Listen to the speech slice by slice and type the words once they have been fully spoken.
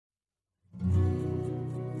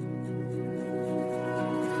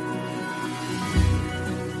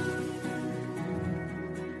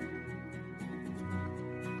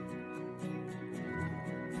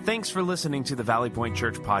Thanks for listening to the Valley Point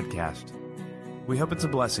Church podcast. We hope it's a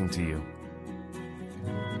blessing to you.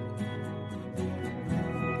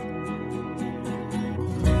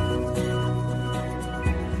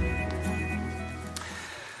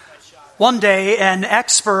 One day, an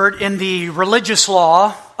expert in the religious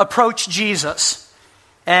law approached Jesus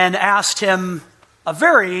and asked him a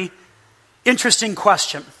very interesting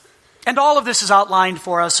question. And all of this is outlined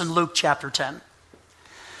for us in Luke chapter 10.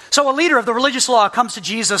 So a leader of the religious law comes to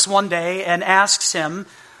Jesus one day and asks him,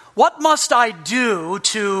 "What must I do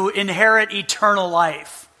to inherit eternal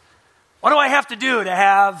life? What do I have to do to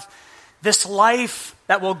have this life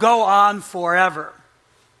that will go on forever?"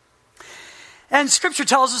 And Scripture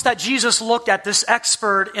tells us that Jesus looked at this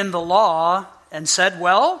expert in the law and said,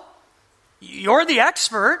 "Well, you're the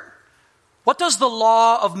expert. What does the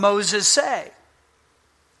law of Moses say?"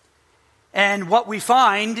 And what we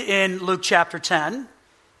find in Luke chapter 10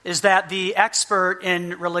 is that the expert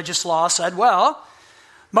in religious law said, "Well,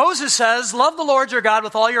 Moses says, love the Lord your God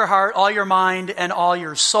with all your heart, all your mind, and all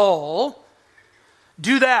your soul.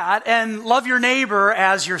 Do that and love your neighbor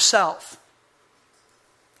as yourself."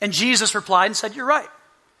 And Jesus replied and said, "You're right.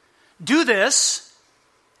 Do this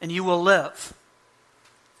and you will live."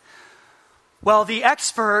 Well, the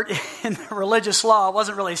expert in religious law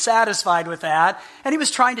wasn't really satisfied with that, and he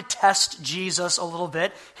was trying to test Jesus a little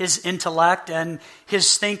bit, his intellect and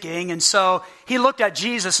his thinking. And so he looked at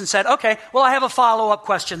Jesus and said, "Okay, well, I have a follow-up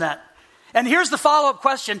question then. And here's the follow-up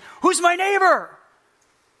question. Who's my neighbor?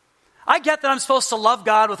 I get that I'm supposed to love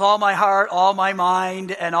God with all my heart, all my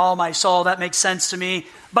mind, and all my soul. That makes sense to me.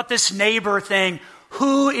 But this neighbor thing,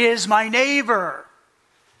 who is my neighbor?"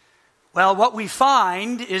 Well, what we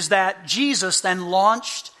find is that Jesus then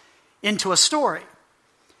launched into a story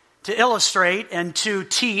to illustrate and to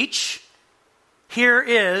teach, here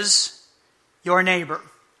is your neighbor.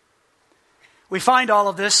 We find all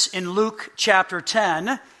of this in Luke chapter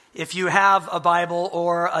 10. If you have a Bible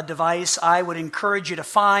or a device, I would encourage you to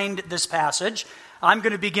find this passage. I'm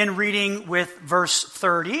going to begin reading with verse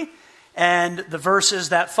 30, and the verses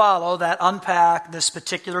that follow that unpack this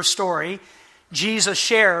particular story Jesus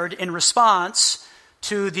shared in response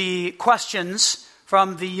to the questions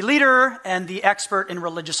from the leader and the expert in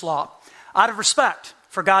religious law. Out of respect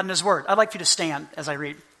for God and His Word, I'd like for you to stand as I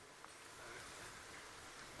read.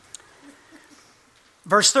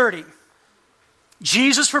 Verse 30.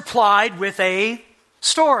 Jesus replied with a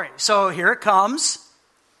story. So here it comes.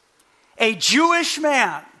 A Jewish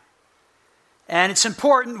man. And it's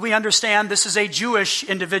important we understand this is a Jewish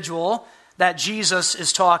individual that Jesus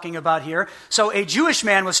is talking about here. So a Jewish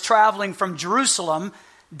man was traveling from Jerusalem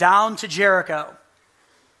down to Jericho,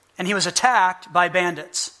 and he was attacked by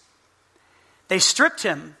bandits. They stripped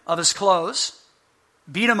him of his clothes,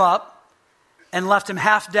 beat him up, and left him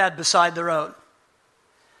half dead beside the road.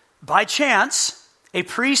 By chance, a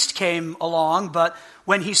priest came along, but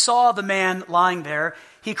when he saw the man lying there,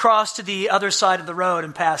 he crossed to the other side of the road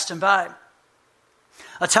and passed him by.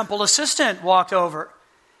 A temple assistant walked over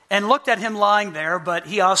and looked at him lying there, but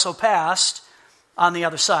he also passed on the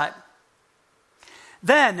other side.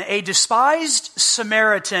 Then a despised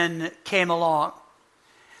Samaritan came along.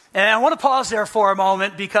 And I want to pause there for a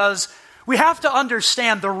moment because we have to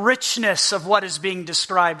understand the richness of what is being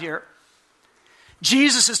described here.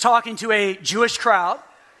 Jesus is talking to a Jewish crowd,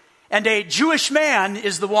 and a Jewish man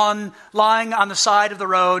is the one lying on the side of the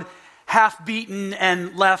road, half beaten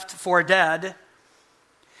and left for dead.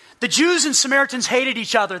 The Jews and Samaritans hated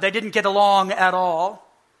each other. They didn't get along at all.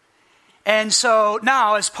 And so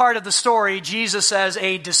now, as part of the story, Jesus says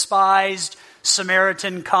a despised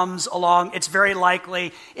Samaritan comes along. It's very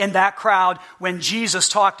likely in that crowd when Jesus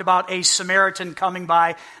talked about a Samaritan coming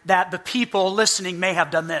by that the people listening may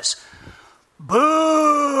have done this.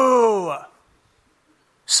 Boo!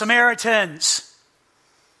 Samaritans.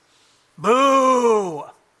 Boo!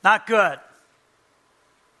 Not good.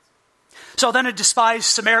 So then a despised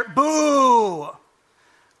Samaritan, boo,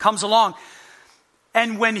 comes along.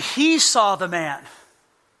 And when he saw the man,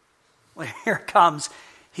 well, here it comes,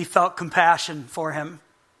 he felt compassion for him.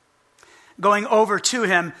 Going over to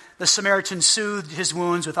him, the Samaritan soothed his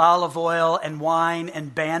wounds with olive oil and wine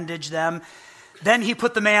and bandaged them. Then he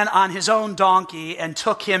put the man on his own donkey and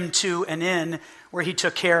took him to an inn where he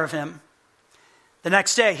took care of him. The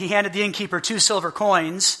next day, he handed the innkeeper 2 silver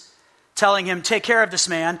coins, telling him, "Take care of this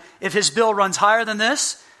man. If his bill runs higher than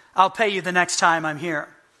this, I'll pay you the next time I'm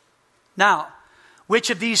here." Now, which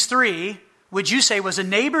of these 3 would you say was a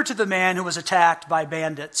neighbor to the man who was attacked by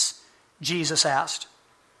bandits? Jesus asked.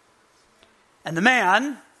 And the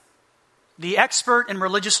man, the expert in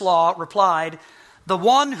religious law, replied, "The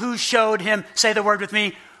one who showed him," say the word with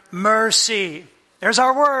me, "mercy." There's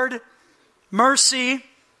our word, mercy.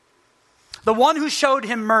 The one who showed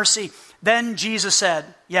him mercy. Then Jesus said,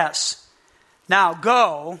 yes, now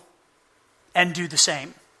go and do the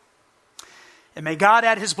same. And may God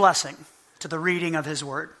add his blessing to the reading of his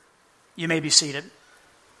word. You may be seated.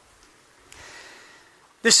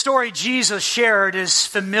 This story Jesus shared is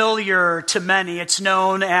familiar to many. It's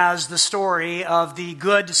known as the story of the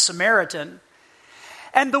Good Samaritan.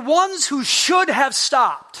 And the ones who should have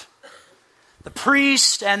stopped, the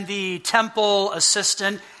priest and the temple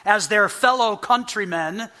assistant, as their fellow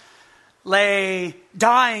countrymen lay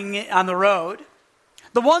dying on the road,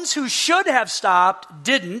 the ones who should have stopped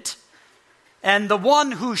didn't, and the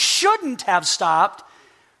one who shouldn't have stopped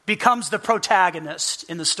becomes the protagonist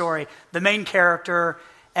in the story, the main character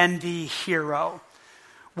and the hero.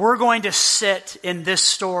 We're going to sit in this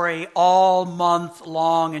story all month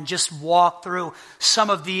long and just walk through some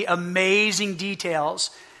of the amazing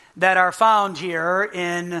details that are found here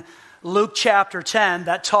in Luke chapter 10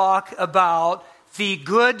 that talk about the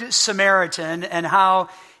Good Samaritan and how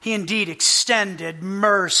he indeed extended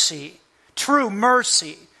mercy, true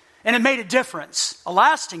mercy, and it made a difference, a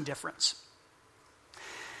lasting difference.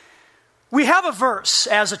 We have a verse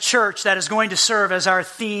as a church that is going to serve as our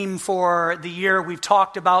theme for the year. We've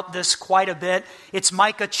talked about this quite a bit. It's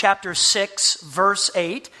Micah chapter 6, verse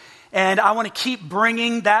 8. And I want to keep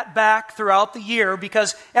bringing that back throughout the year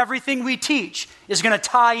because everything we teach is going to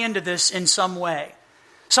tie into this in some way.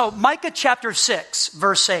 So Micah chapter 6,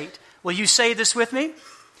 verse 8. Will you say this with me?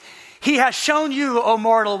 He has shown you, O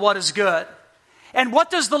mortal, what is good. And what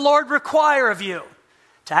does the Lord require of you?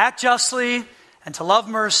 To act justly and to love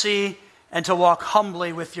mercy and to walk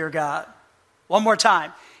humbly with your God. One more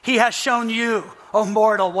time. He has shown you, O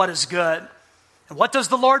mortal, what is good. And what does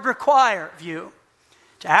the Lord require of you?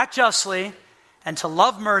 To act justly and to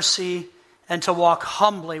love mercy and to walk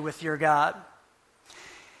humbly with your God.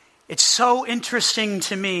 It's so interesting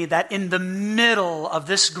to me that in the middle of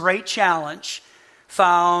this great challenge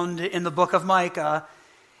found in the book of Micah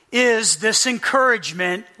is this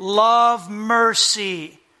encouragement, love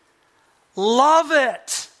mercy. Love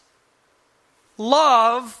it.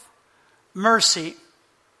 Love mercy.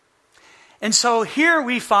 And so here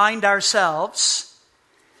we find ourselves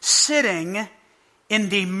sitting in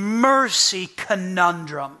the mercy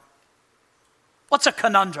conundrum. What's a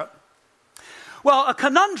conundrum? Well, a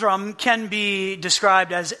conundrum can be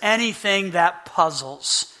described as anything that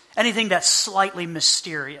puzzles, anything that's slightly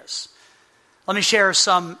mysterious. Let me share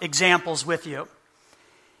some examples with you.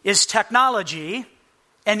 Is technology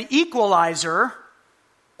an equalizer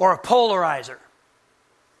or a polarizer?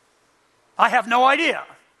 I have no idea.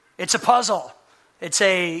 It's a puzzle. It's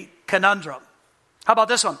a conundrum. How about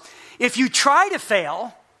this one? If you try to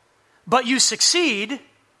fail, but you succeed,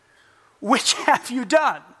 which have you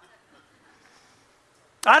done?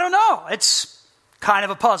 I don't know. It's kind of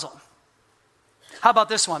a puzzle. How about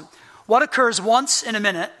this one? What occurs once in a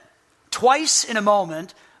minute, twice in a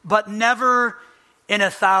moment, but never in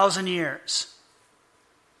 1,000 years?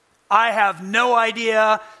 I have no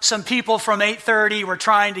idea. Some people from 8:30 were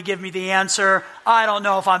trying to give me the answer. I don't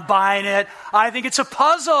know if I'm buying it. I think it's a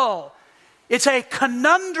puzzle. It's a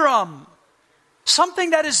conundrum.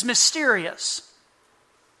 Something that is mysterious.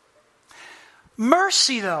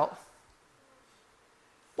 Mercy, though.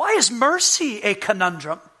 Why is mercy a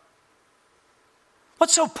conundrum?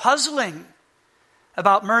 What's so puzzling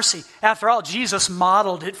about mercy? After all, Jesus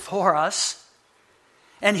modeled it for us.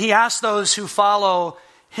 And he asked those who follow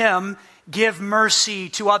him, give mercy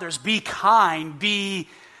to others, be kind, be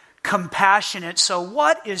compassionate. So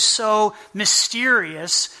what is so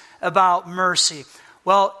mysterious about mercy?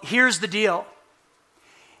 Well, here's the deal.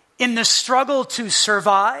 In the struggle to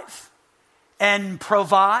survive and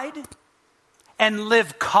provide and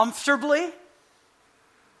live comfortably,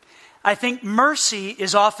 I think mercy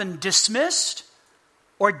is often dismissed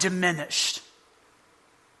or diminished.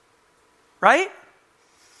 Right?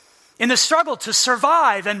 In the struggle to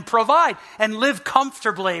survive and provide and live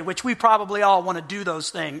comfortably, which we probably all want to do those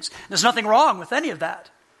things. There's nothing wrong with any of that.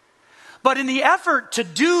 But in the effort to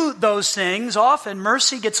do those things, often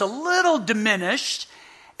mercy gets a little diminished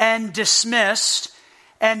and dismissed.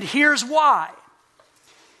 And here's why.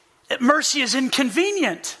 Mercy is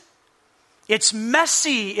inconvenient. It's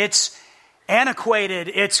messy. It's antiquated.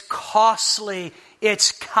 It's costly.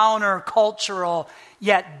 It's countercultural,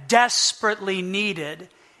 yet desperately needed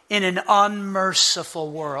in an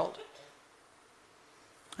unmerciful world.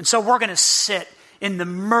 And so we're going to sit in the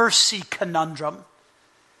mercy conundrum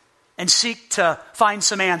and seek to find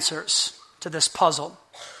some answers to this puzzle.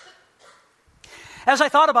 As I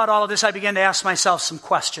thought about all of this, I began to ask myself some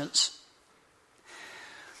questions.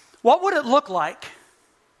 What would it look like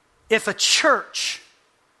if a church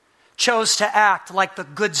chose to act like the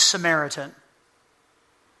Good Samaritan?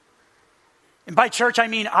 And by church, I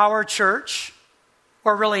mean our church,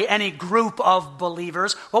 or really any group of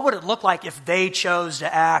believers. What would it look like if they chose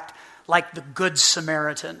to act like the Good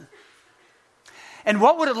Samaritan? And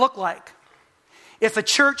what would it look like if a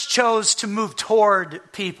church chose to move toward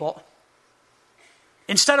people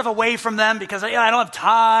instead of away from them because I don't have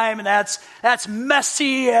time and that's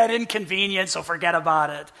messy and inconvenient, so forget about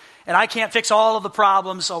it. And I can't fix all of the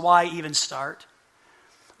problems, so why even start?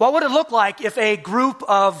 What would it look like if a group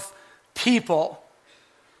of people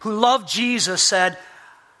who love Jesus said,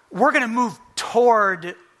 we're going to move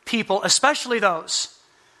toward people, especially those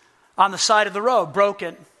on the side of the road,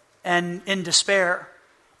 broken and in despair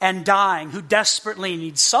and dying, who desperately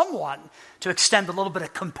need someone to extend a little bit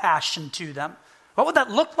of compassion to them? What would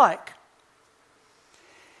that look like?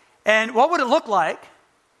 And what would it look like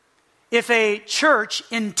if a church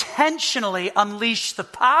intentionally unleashed the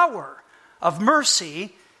power of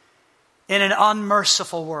mercy in an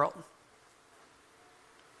unmerciful world?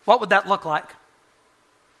 What would that look like?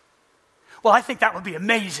 Well, I think that would be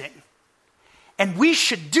amazing. And we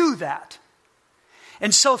should do that.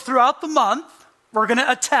 And so throughout the month, we're going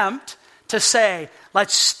to attempt to say,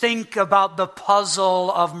 let's think about the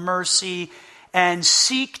puzzle of mercy and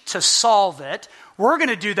seek to solve it. We're going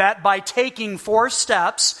to do that by taking 4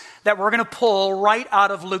 steps that we're going to pull right out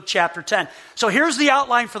of Luke chapter 10. So here's the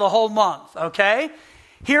outline for the whole month, okay?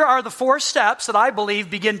 Here are the 4 steps that I believe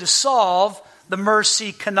begin to solve the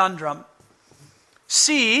mercy conundrum.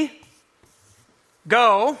 See,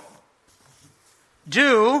 go,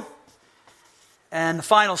 do, and the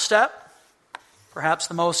final step, perhaps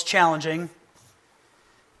the most challenging,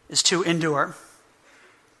 is to endure.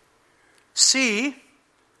 See,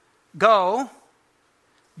 go,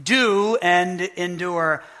 do, and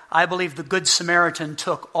endure. I believe the Good Samaritan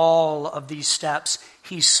took all of these steps.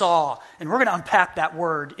 He saw. And we're going to unpack that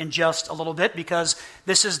word in just a little bit because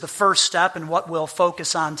this is the first step in what we'll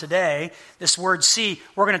focus on today. This word see,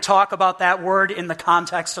 we're going to talk about that word in the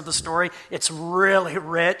context of the story. It's really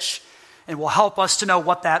rich and will help us to know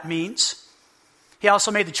what that means. He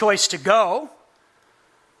also made the choice to go.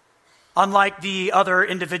 Unlike the other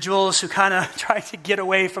individuals who kind of tried to get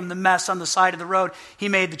away from the mess on the side of the road, he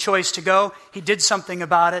made the choice to go. He did something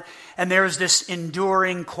about it. And there's this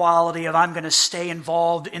enduring quality of I'm going to stay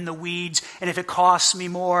involved in the weeds. And if it costs me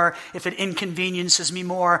more, if it inconveniences me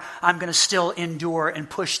more, I'm going to still endure and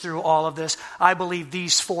push through all of this. I believe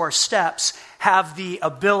these 4 steps have the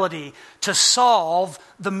ability to solve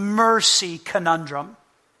the mercy conundrum.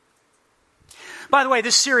 By the way,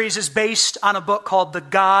 this series is based on a book called The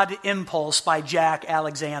God Impulse by Jack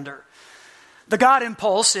Alexander. The God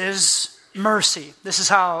Impulse is mercy. This is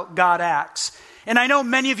how God acts. And I know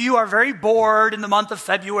many of you are very bored in the month of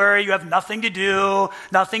February. You have nothing to do,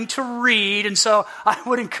 nothing to read. And so I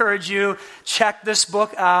would encourage you, check this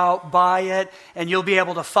book out, buy it, and you'll be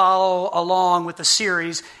able to follow along with the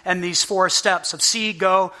series and these 4 steps of see,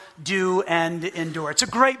 go, do, and endure. It's a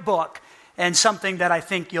great book and something that I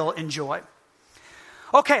think you'll enjoy.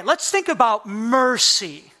 Okay, let's think about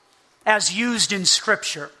mercy as used in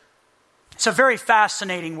Scripture. It's a very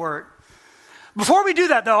fascinating word. Before we do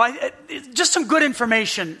that, though, just some good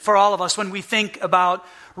information for all of us when we think about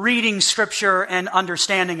reading Scripture and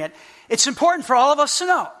understanding it. It's important for all of us to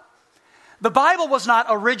know. The Bible was not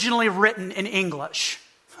originally written in English,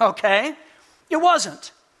 okay? It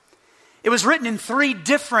wasn't. It was written in 3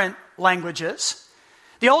 different languages.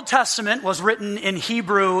 The Old Testament was written in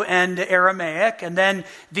Hebrew and Aramaic, and then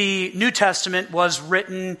the New Testament was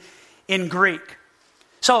written in Greek.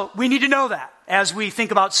 So we need to know that as we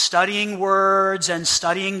think about studying words and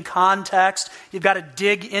studying context. You've got to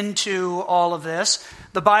dig into all of this.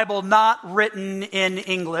 The Bible not written in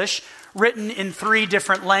English, written in 3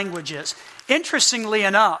 different languages. Interestingly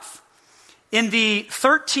enough, in the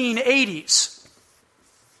 1380s,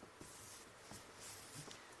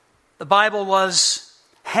 the Bible was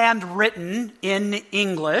handwritten in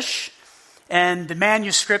English, and the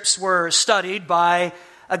manuscripts were studied by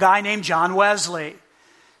a guy named John Wesley.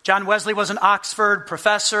 John Wesley was an Oxford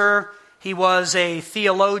professor. He was a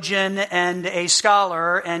theologian and a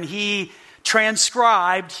scholar, and he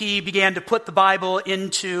began to put the Bible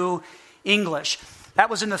into English. That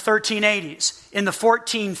was in the 1380s. In the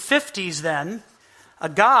 1450s then, a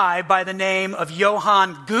guy by the name of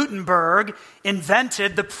Johann Gutenberg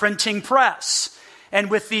invented the printing press. And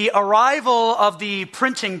with the arrival of the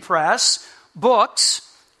printing press, books,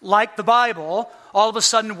 like the Bible, all of a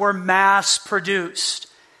sudden were mass-produced.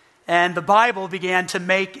 And the Bible began to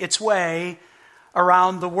make its way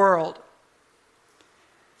around the world.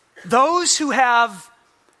 those who have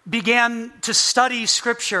began to study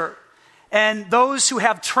Scripture and those who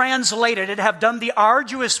have translated it have done the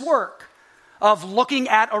arduous work of looking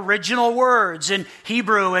at original words in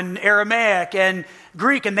Hebrew and Aramaic and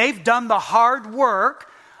Greek, and they've done the hard work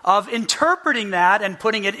of interpreting that and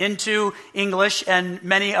putting it into English and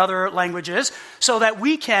many other languages so that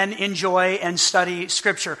we can enjoy and study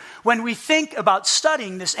Scripture. When we think about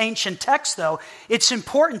studying this ancient text, though, it's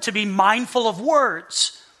important to be mindful of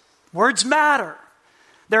words. Words matter.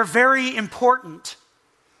 They're very important.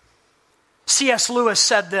 C.S. Lewis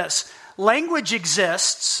said this, "Language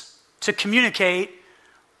exists to communicate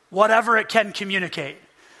whatever it can communicate."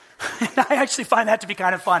 And I actually find that to be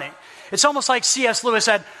kind of funny. It's almost like C.S. Lewis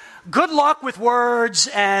said, good luck with words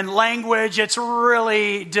and language. It's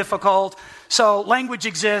really difficult. So language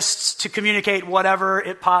exists to communicate whatever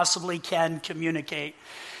it possibly can communicate.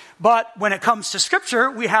 But when it comes to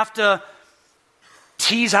Scripture, we have to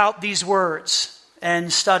tease out these words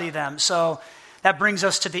and study them. So that brings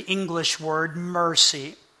us to the English word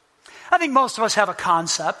mercy. I think most of us have a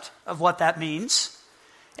concept of what that means.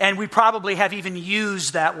 And we probably have even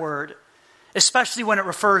used that word, especially when it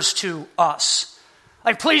refers to us.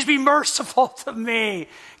 Like, please be merciful to me.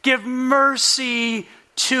 Give mercy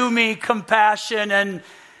to me, compassion and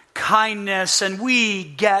kindness. And we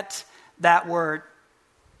get that word.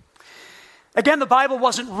 Again, the Bible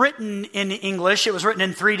wasn't written in English. It was written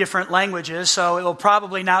in 3 different languages. So it will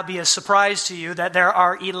probably not be a surprise to you that there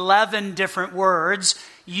are 11 different words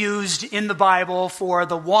used in the Bible for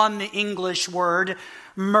the one English word,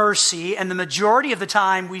 mercy. And the majority of the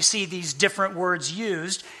time we see these different words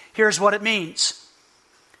used. Here's what it means.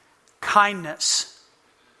 Kindness,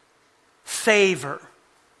 favor,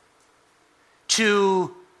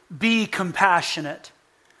 to be compassionate,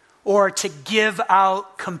 or to give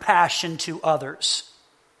out compassion to others.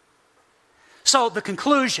 So the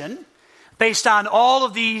conclusion, based on all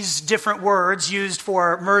of these different words used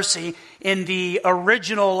for mercy in the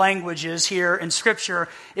original languages here in Scripture,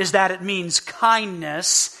 is that it means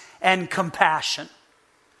kindness and compassion.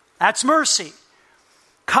 That's mercy.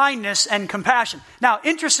 Kindness and compassion. Now,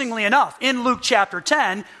 interestingly enough, in Luke chapter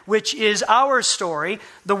 10, which is our story,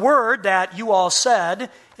 the word that you all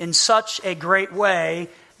said in such a great way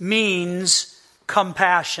means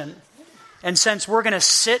compassion. And since we're going to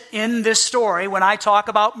sit in this story, when I talk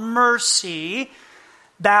about mercy,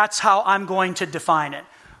 that's how I'm going to define it.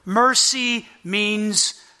 Mercy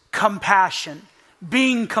means compassion,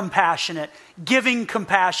 being compassionate, giving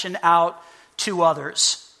compassion out to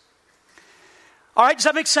others. All right, does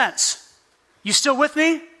that make sense? You still with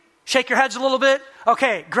me? Shake your heads a little bit?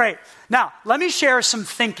 Okay, great. Now, let me share some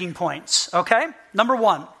thinking points, okay? Number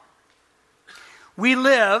 1, we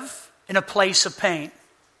live in a place of pain,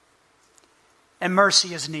 and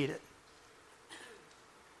mercy is needed.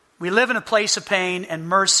 We live in a place of pain, and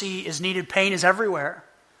mercy is needed. Pain is everywhere.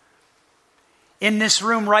 In this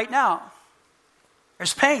room right now,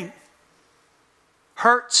 there's pain,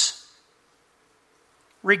 hurts,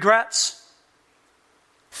 regrets,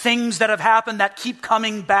 things that have happened that keep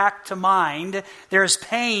coming back to mind. There's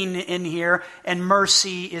pain in here, and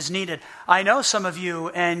mercy is needed. I know some of you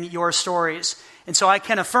and your stories, and so I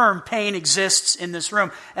can affirm pain exists in this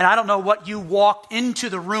room. And I don't know what you walked into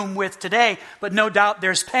the room with today, but no doubt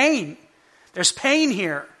there's pain. There's pain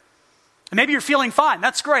here. And maybe you're feeling fine.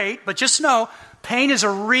 That's great, but just know pain is a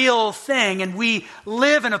real thing, and we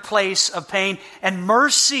live in a place of pain. And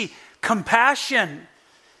mercy, compassion,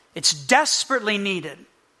 it's desperately needed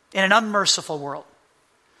in an unmerciful world.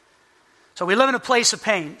 So we live in a place of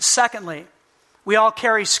pain. Secondly, we all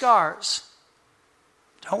carry scars,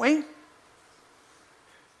 don't we?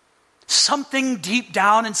 Something deep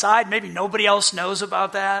down inside, maybe nobody else knows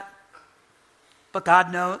about that, but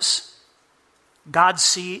God knows. God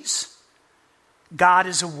sees. God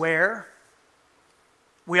is aware.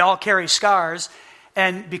 We all carry scars,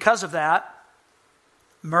 and because of that,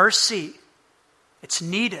 mercy, it's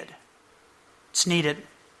needed. It's needed.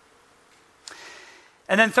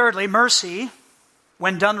 And then thirdly, mercy,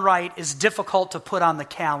 when done right, is difficult to put on the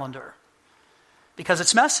calendar because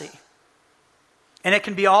it's messy. And it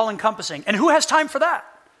can be all-encompassing. And who has time for that?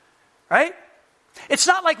 Right? It's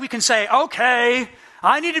not like we can say, okay,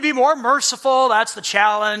 I need to be more merciful. That's the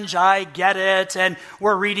challenge. I get it. And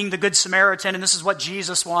we're reading the Good Samaritan, and this is what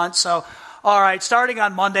Jesus wants. So, all right, starting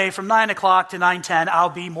on Monday from 9 o'clock to 9:10, I'll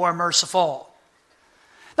be more merciful.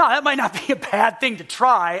 Now, that might not be a bad thing to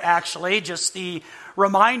try, actually. Just the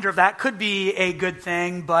reminder of that could be a good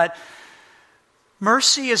thing. But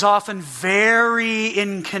mercy is often very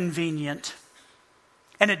inconvenient,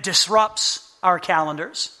 and it disrupts our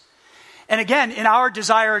calendars. And again, in our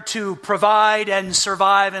desire to provide and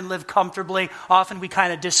survive and live comfortably, often we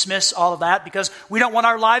kind of dismiss all of that because we don't want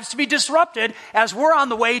our lives to be disrupted as we're on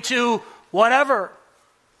the way to whatever.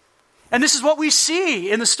 And this is what we see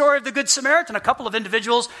in the story of the Good Samaritan. A couple of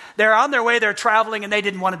individuals, they're on their way, they're traveling, and they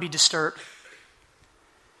didn't want to be disturbed.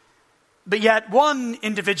 But yet one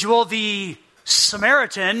individual, the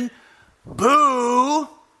Samaritan,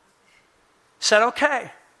 said,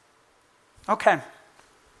 okay.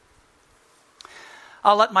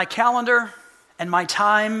 I'll let my calendar and my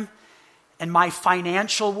time and my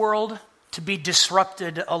financial world to be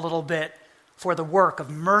disrupted a little bit for the work of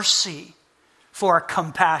mercy, for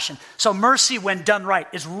compassion. So mercy, when done right,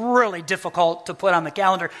 is really difficult to put on the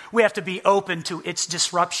calendar. We have to be open to its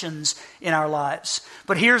disruptions in our lives.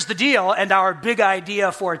 But here's the deal, and our big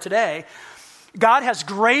idea for today. God has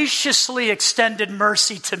graciously extended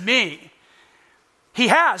mercy to me. He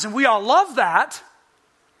has, and we all love that.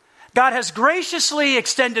 God has graciously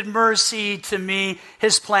extended mercy to me.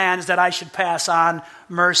 His plan is that I should pass on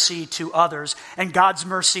mercy to others. And God's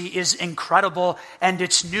mercy is incredible, and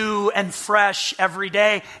it's new and fresh every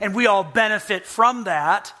day, and we all benefit from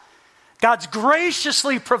that. God's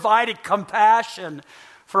graciously provided compassion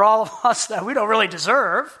for all of us that we don't really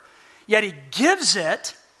deserve, yet He gives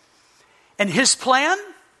it. And His plan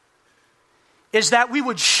is that we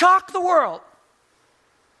would shock the world,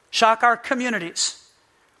 shock our communities,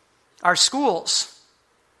 our schools,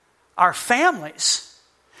 our families,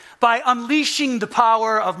 by unleashing the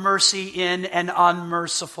power of mercy in an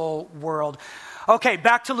unmerciful world. Okay,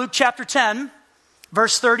 back to Luke chapter 10,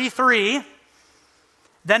 verse 33.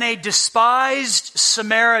 Then a despised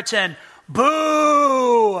Samaritan,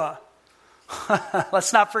 boo!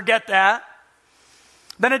 Let's not forget that.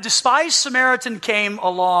 Then a despised Samaritan came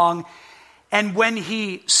along, and when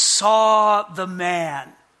he saw the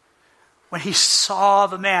man,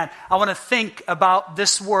 I want to think about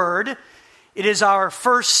this word. It is our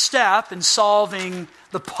first step in solving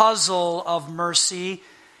the puzzle of mercy.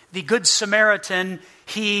 The Good Samaritan,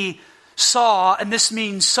 he saw, and this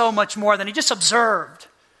means so much more than he just observed,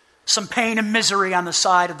 some pain and misery on the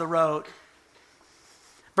side of the road.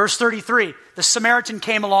 Verse 33, the Samaritan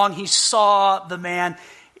came along, he saw the man.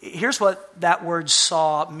 Here's what that word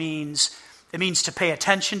saw means. It means to pay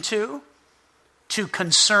attention to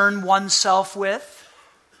concern oneself with,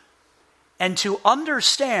 and to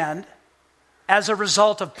understand as a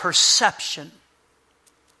result of perception.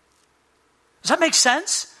 Does that make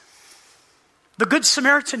sense? The Good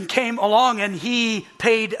Samaritan came along and he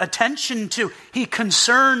paid attention to, he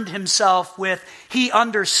concerned himself with, he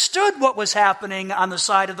understood what was happening on the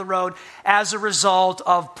side of the road as a result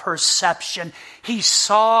of perception. He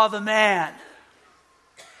saw the man.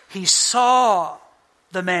 He saw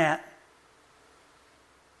the man.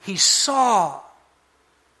 He saw.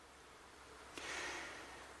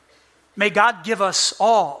 May God give us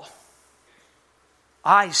all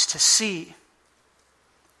eyes to see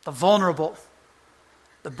the vulnerable,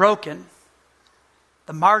 the broken,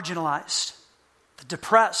 the marginalized, the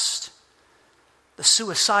depressed, the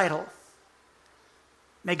suicidal.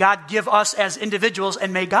 May God give us as individuals,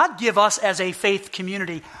 and may God give us as a faith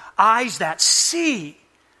community eyes that see,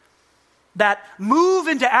 that move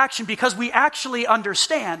into action because we actually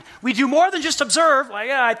understand. We do more than just observe, like,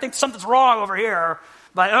 yeah, I think something's wrong over here,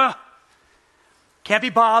 but can't be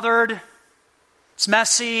bothered, it's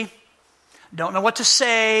messy, don't know what to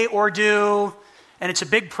say or do, and it's a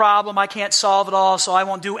big problem, I can't solve it all, so I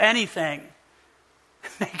won't do anything.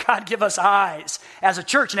 May God give us eyes as a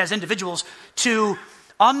church and as individuals to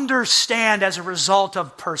understand as a result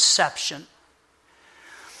of perception.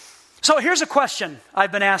 So here's a question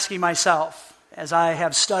I've been asking myself as I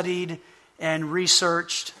have studied and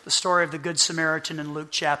researched the story of the Good Samaritan in Luke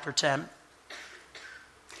chapter 10.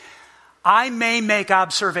 I may make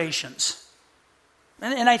observations,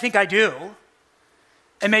 and I think I do,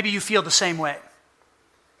 and maybe you feel the same way,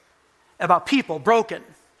 about people broken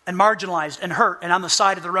and marginalized and hurt and on the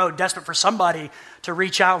side of the road, desperate for somebody to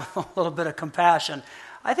reach out with a little bit of compassion.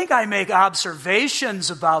 I think I make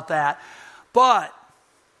observations about that, but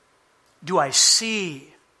do I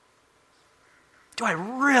see? Do I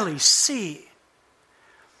really see?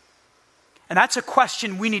 And that's a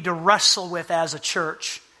question we need to wrestle with as a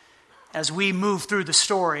church as we move through the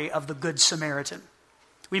story of the Good Samaritan.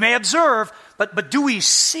 We may observe, but do we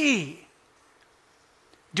see?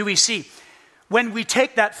 Do we see? When we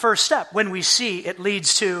take that first step, when we see, it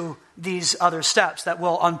leads to these other steps that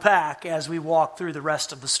we'll unpack as we walk through the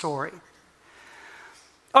rest of the story.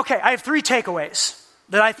 Okay, I have 3 takeaways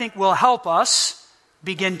that I think will help us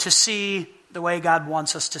begin to see the way God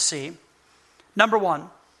wants us to see. Number 1,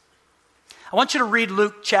 I want you to read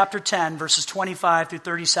Luke chapter 10, verses 25 through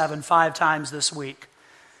 37 5 times this week.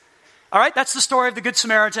 All right, that's the story of the Good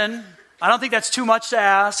Samaritan. I don't think that's too much to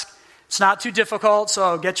ask. It's not too difficult,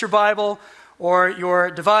 so get your Bible or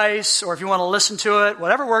your device, or if you want to listen to it,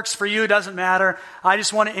 whatever works for you, doesn't matter. I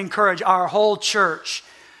just want to encourage our whole church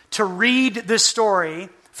to read this story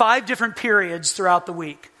 5 different periods throughout the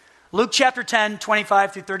week. Luke chapter 10,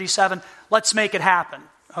 25 through 37. Let's make it happen,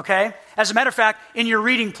 okay? As a matter of fact, in your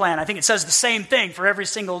reading plan, I think it says the same thing for every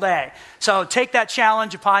single day. So take that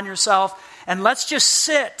challenge upon yourself, and let's just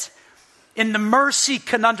sit in the mercy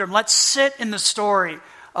conundrum. Let's sit in the story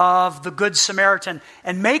of the Good Samaritan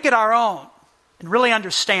and make it our own and really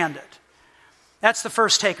understand it. That's the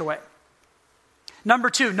first takeaway. Number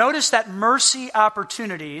 2, notice that mercy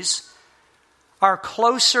opportunities are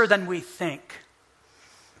closer than we think.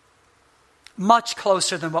 Much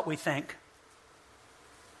closer than what we think.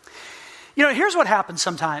 You know, here's what happens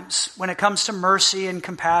sometimes when it comes to mercy and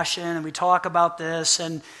compassion, and we talk about this,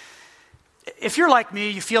 and if you're like me,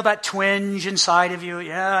 you feel that twinge inside of you.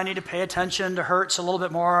 Yeah, I need to pay attention to hurts a little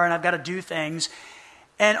bit more, and I've got to do things.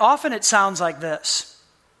 And often it sounds like this.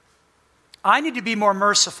 I need to be more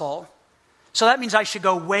merciful, so that means I should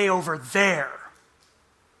go way over there.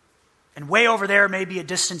 And way over there may be a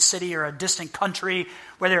distant city or a distant country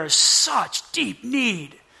where there is such deep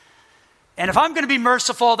need. And if I'm going to be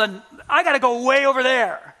merciful, then I got to go way over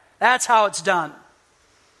there. That's how it's done.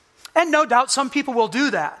 And no doubt some people will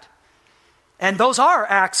do that. And those are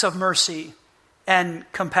acts of mercy and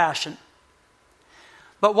compassion.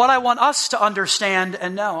 But what I want us to understand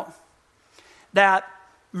and know, that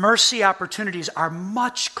mercy opportunities are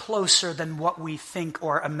much closer than what we think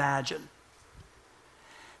or imagine.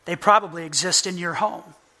 They probably exist in your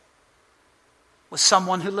home with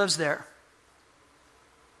someone who lives there.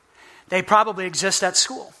 They probably exist at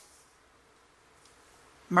school.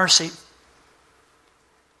 Mercy.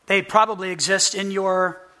 They probably exist in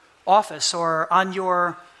your office or on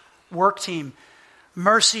your work team.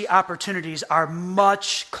 Mercy opportunities are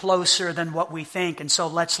much closer than what we think. And so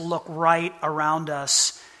let's look right around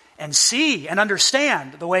us and see and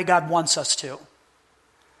understand the way God wants us to.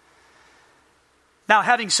 Now,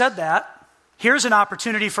 having said that, here's an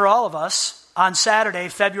opportunity for all of us on Saturday,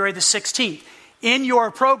 February the 16th. In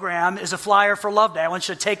your program is a flyer for Love Day. I want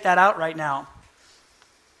you to take that out right now.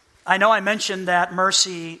 I know I mentioned that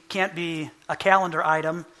mercy can't be a calendar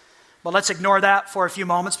item, but let's ignore that for a few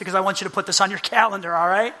moments because I want you to put this on your calendar, all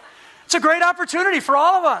right? It's a great opportunity for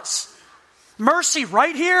all of us. Mercy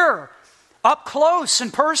right here, up close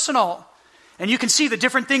and personal. And you can see the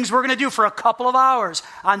different things we're going to do for a couple of hours.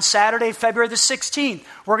 On Saturday, February the 16th,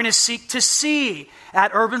 we're going to seek to see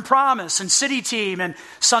at Urban Promise and City Team and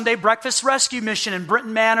Sunday Breakfast Rescue Mission and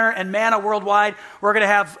Britton Manor and Manna Worldwide. We're going to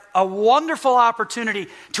have a wonderful opportunity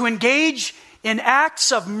to engage in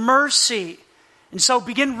acts of mercy. And so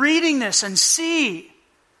begin reading this and see.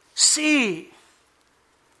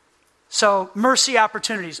 So mercy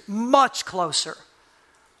opportunities, much closer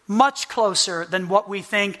than what we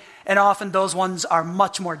think, and often those ones are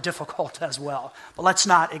much more difficult as well. But let's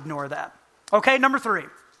not ignore that. Okay, number 3.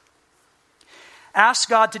 Ask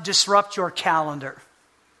God to disrupt your calendar.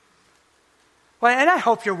 Well, and I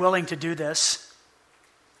hope you're willing to do this,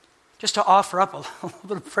 just to offer up a little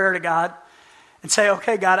bit of prayer to God and say,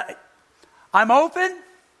 okay, God, I'm open.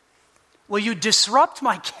 Will you disrupt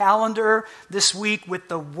my calendar this week with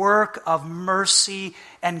the work of mercy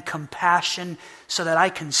and compassion so that I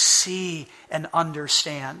can see and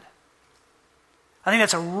understand? I think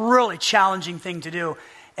that's a really challenging thing to do,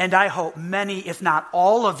 and I hope many, if not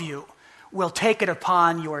all of you, will take it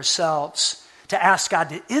upon yourselves to ask God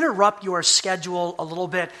to interrupt your schedule a little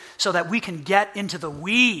bit so that we can get into the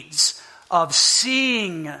weeds of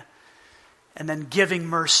seeing and then giving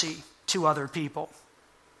mercy to other people.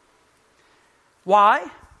 Why?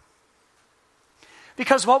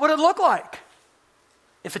 Because what would it look like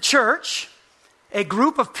if a church, a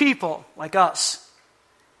group of people like us,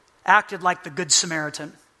 acted like the Good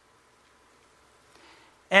Samaritan?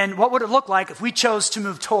 And what would it look like if we chose to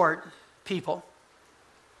move toward people,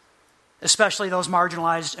 especially those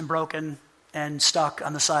marginalized and broken and stuck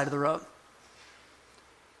on the side of the road?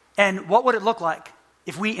 And what would it look like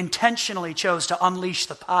if we intentionally chose to unleash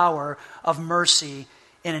the power of mercy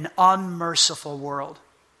in an unmerciful world?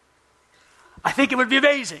 I think it would be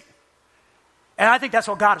amazing. And I think that's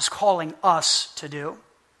what God is calling us to do.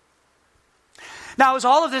 Now, is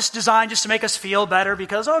all of this designed just to make us feel better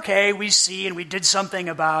because, okay, we see and we did something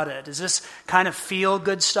about it? Is this kind of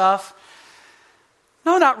feel-good stuff?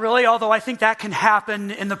 No, not really, although I think that can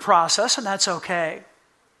happen in the process, and that's okay.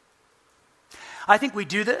 I think we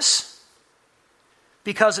do this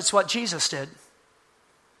Because it's what Jesus did.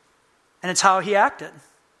 And it's how he acted.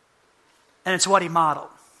 And it's what he modeled.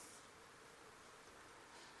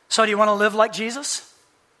 So do you want to live like Jesus?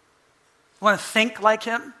 You want to think like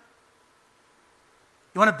him?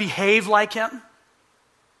 You want to behave like him?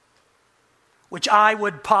 Which I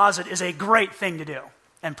would posit is a great thing to do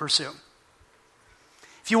and pursue.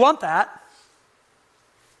 If you want that,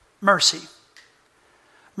 mercy.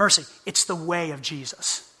 Mercy. It's the way of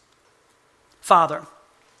Jesus. Father,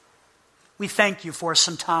 we thank you for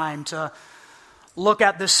some time to look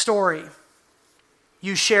at this story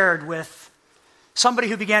you shared with somebody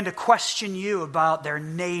who began to question you about their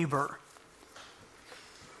neighbor.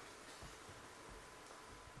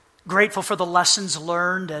 Grateful for the lessons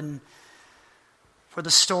learned and for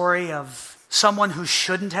the story of someone who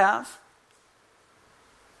shouldn't have.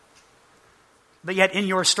 But yet in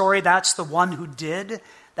your story, that's the one who did.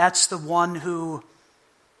 That's the one who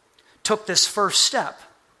took this first step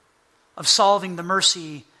of solving the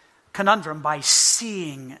mercy conundrum by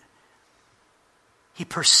seeing. He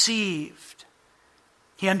perceived.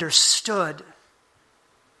 He understood.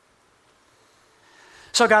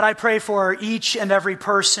 So God, I pray for each and every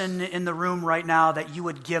person in the room right now that you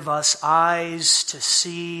would give us eyes to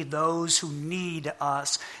see those who need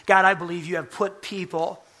us. God, I believe you have put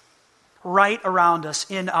people right around us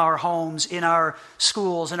in our homes, in our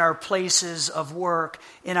schools, in our places of work,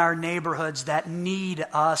 in our neighborhoods that need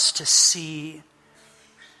us to see.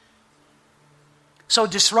 So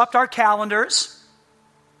disrupt our calendars.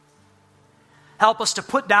 Help us to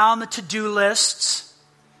put down the to-do lists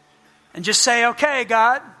and just say, okay,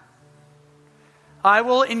 God, I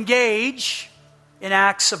will engage in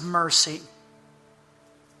acts of mercy.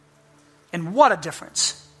 And what a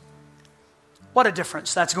difference. What a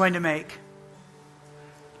difference that's going to make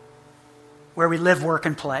where we live, work,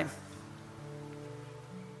 and play.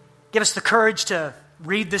 Give us the courage to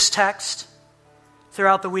read this text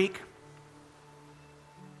throughout the week.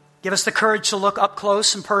 Give us the courage to look up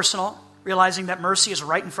close and personal, realizing that mercy is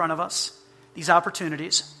right in front of us, these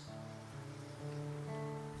opportunities.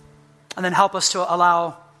 And then help us to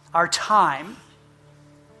allow our time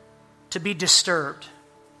to be disturbed.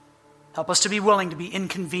 Help us to be willing to be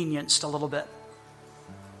inconvenienced a little bit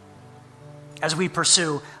as we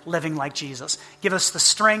pursue living like Jesus. Give us the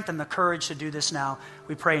strength and the courage to do this now.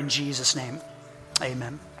 We pray in Jesus' name.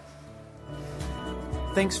 Amen.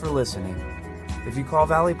 Thanks for listening. If you call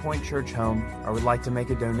Valley Point Church home or would like to make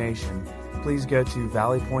a donation, please go to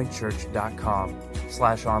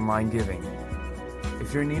valleypointchurch.com/online giving.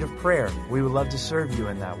 If you're in need of prayer, we would love to serve you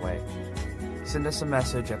in that way. Send us a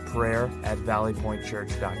message at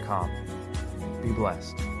prayer@valleypointchurch.com. Be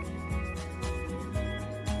blessed.